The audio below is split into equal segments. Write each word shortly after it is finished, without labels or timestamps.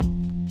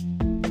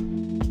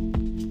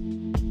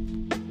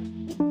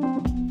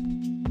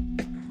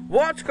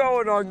What's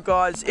going on,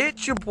 guys?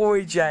 It's your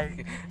boy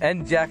Jay.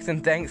 And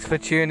Jackson, thanks for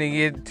tuning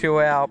in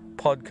to our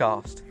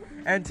podcast.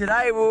 And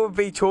today we'll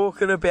be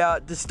talking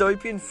about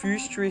dystopian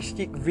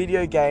futuristic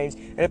video games,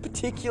 and a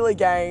particular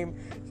game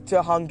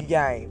to Hunger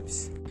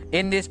Games.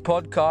 In this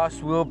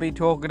podcast, we'll be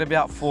talking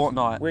about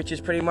Fortnite, Which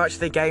is pretty much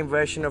the game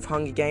version of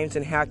Hunger Games,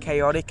 and how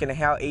chaotic and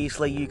how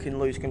easily you can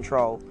lose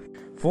control.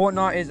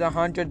 Fortnite is a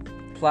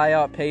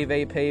 100-player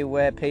PvP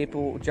where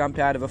people jump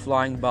out of a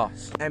flying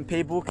bus. And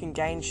people can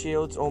gain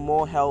shields or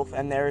more health,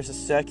 and there is a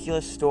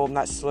circular storm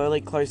that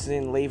slowly closes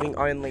in, leaving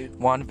only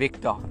One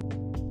victor.